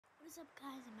What's up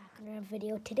guys, I'm back on another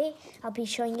video. Today I'll be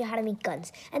showing you how to make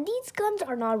guns. And these guns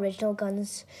are not original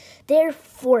guns. They're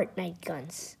Fortnite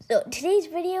guns. So today's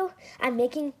video, I'm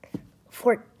making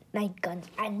Fortnite guns.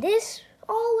 And this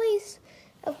always,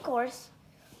 of course,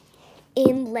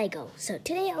 in Lego. So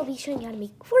today I'll be showing you how to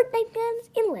make Fortnite guns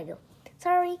in Lego.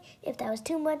 Sorry if that was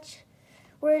too much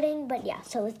wording, but yeah,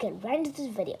 so let's get right into this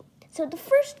video. So the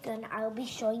first gun I'll be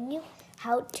showing you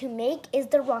how to make is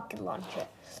the rocket launcher.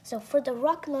 So for the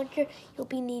rocket launcher, you'll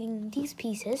be needing these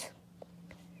pieces.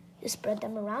 Just spread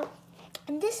them around.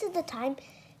 And this is the time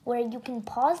where you can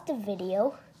pause the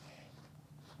video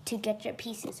to get your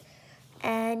pieces.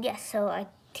 And yes, so I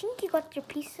think you got your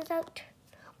pieces out.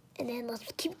 And then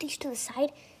let's keep these to the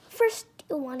side. First,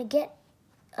 you'll want to get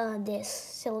this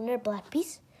cylinder black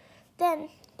piece. Then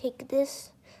take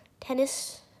this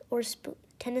tennis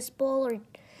ball or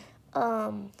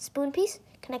spoon piece,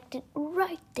 connect it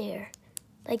right there,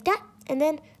 like that. And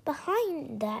then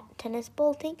behind that tennis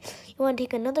ball thing, you want to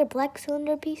take another black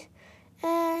cylinder piece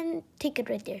and take it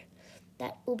right there.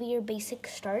 That will be your basic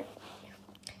start.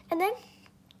 And then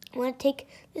you want to take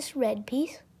this red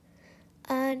piece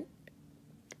and,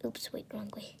 oops, wait, wrong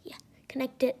way. Yeah,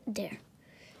 connect it there.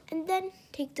 And then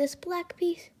take this black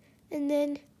piece and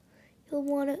then you'll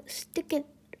want to stick it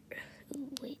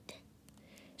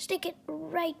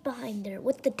right behind there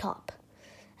with the top.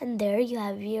 And there you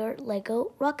have your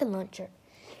Lego rocket launcher.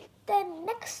 Then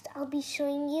next I'll be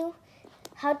showing you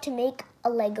how to make a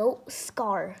Lego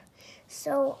scar.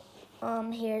 So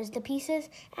here's the pieces,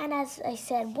 and as I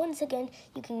said, once again,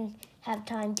 you can have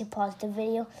time to pause the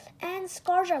video. And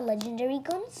scars are legendary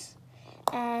guns,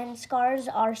 and scars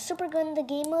are super good in the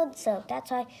game mode, so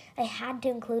that's why I had to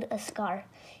include a scar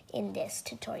in this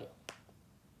tutorial.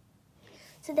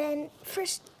 So then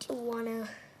first you want to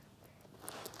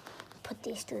put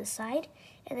these to the side,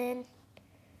 and then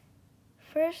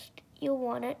first you'll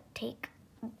want to take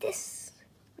this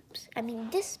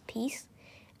piece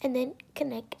and then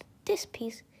connect this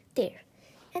piece there.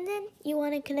 And then you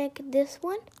want to connect this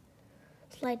one,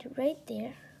 slide it right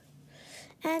there.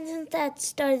 And since that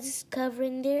starts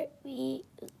covering there, you'll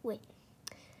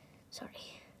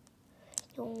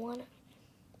want to,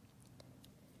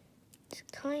 it's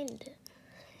kind of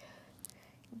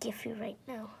iffy right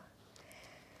now.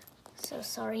 So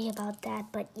sorry about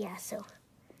that, but yeah, so,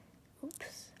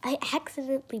 oops. I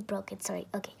accidentally broke it, sorry.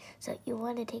 Okay, so you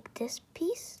want to take this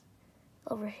piece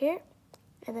over here,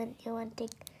 and then you want to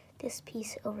take this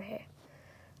piece over here.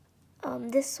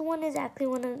 This one is actually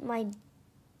one of my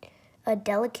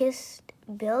delicate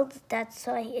builds, that's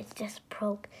why it just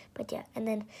broke. But yeah, and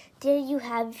then there you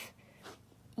have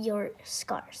your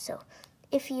scar. So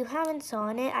if you haven't saw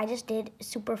it, I just did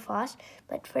super fast.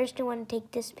 But first you want to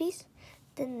take this piece,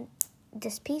 then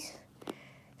this piece,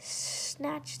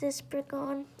 snatch this brick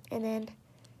on, and then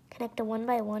connect a one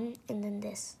by one, and then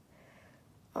this.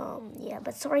 Yeah,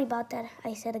 but sorry about that,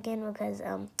 I said again, because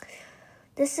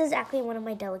this is actually one of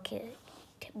my delicate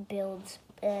builds.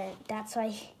 That's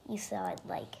why you saw it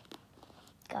like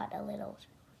got a little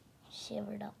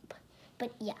shivered up.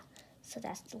 But yeah, so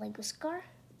that's the Lego scar,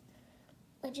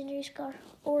 legendary scar,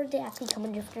 or they actually come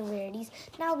in different rarities.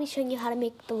 Now I'll be showing you how to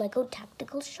make the Lego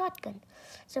tactical shotgun.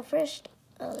 So first,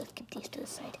 let's keep these to the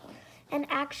side. And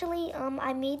actually,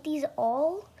 I made these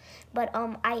all, but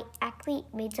I actually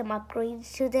made some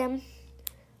upgrades to them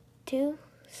too.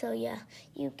 So yeah,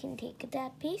 you can take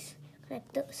that piece,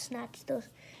 snatch those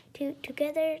two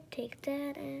together, take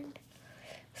that and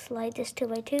slide this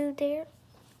 2x2 there,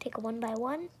 take a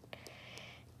 1x1,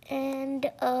 and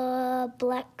a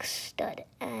black stud,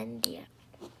 and yeah,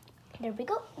 there we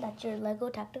go. That's your Lego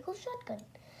tactical shotgun.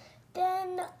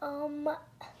 Then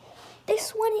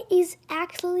this one is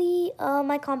actually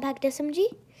my compact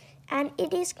SMG, and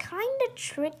it is kind of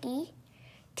tricky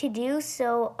to do.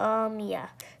 So yeah,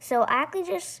 so I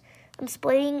actually I'm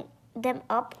splitting them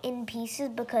up in pieces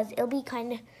because it'll be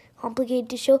kind of complicated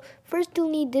to show. First you'll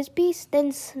need this piece,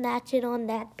 then snatch it on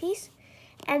that piece,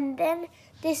 and then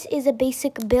this is a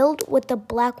basic build with the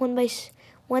black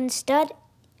 1x1 stud,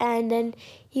 and then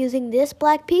using this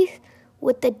black piece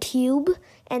with the tube,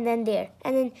 and then there.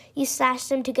 And then you slash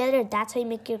them together. That's how you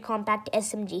make your compact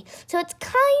SMG. So it's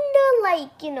kind of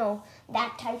like, you know,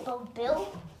 that type of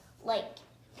build. Like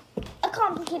a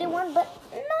complicated one, but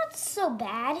not so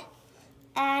bad.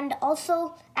 And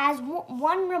also, as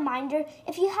one reminder,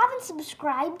 if you haven't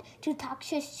subscribed to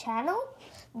Taksh's channel,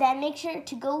 then make sure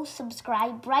to go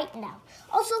subscribe right now.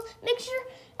 Also, make sure,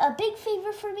 a big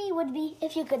favor for me would be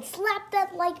if you could slap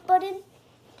that like button.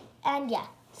 And yeah,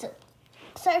 so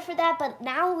sorry for that, but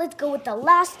now let's go with the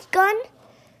last gun.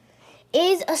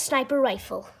 Is a sniper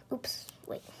rifle. Oops,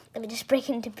 wait. let me just break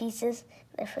it into pieces.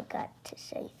 I forgot to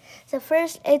show you. So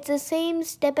first, it's the same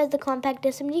step as the compact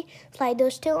SMG. Slide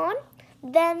those two on.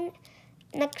 Then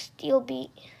next you'll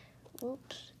be,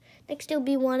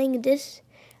 wanting this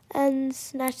and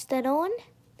snatch that on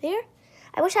there.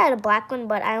 I wish I had a black one,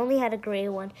 but I only had a gray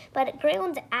one. But gray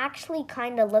ones actually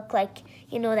kind of look like,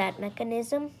 you know, that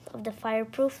mechanism of the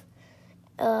fireproof.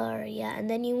 Yeah, and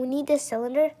then you need this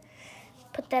cylinder.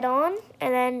 Put that on,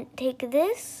 and then take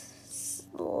this,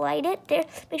 slide it there.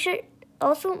 Make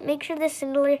sure this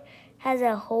cylinder has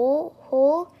a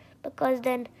hole, because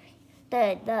then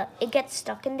it gets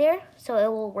stuck in there, so it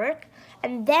will work.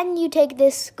 And then you take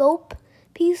this scope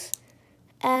piece,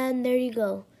 and there you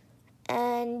go.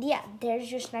 And yeah,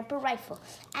 there's your sniper rifle.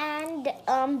 And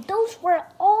those were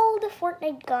all the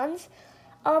Fortnite guns.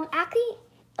 Actually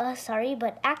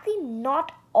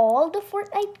not all the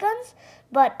Fortnite guns,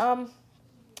 but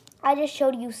I just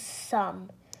showed you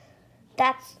some.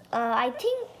 That's I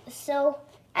think so.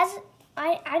 As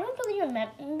I don't really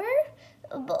remember,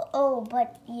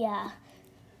 but yeah.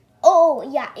 Oh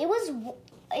yeah, it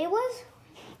was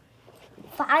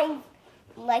 5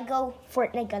 Lego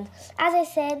Fortnite guns. As I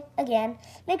said, again,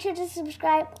 make sure to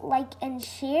subscribe, like, and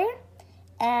share.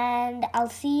 And I'll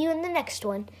see you in the next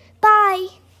one. Bye!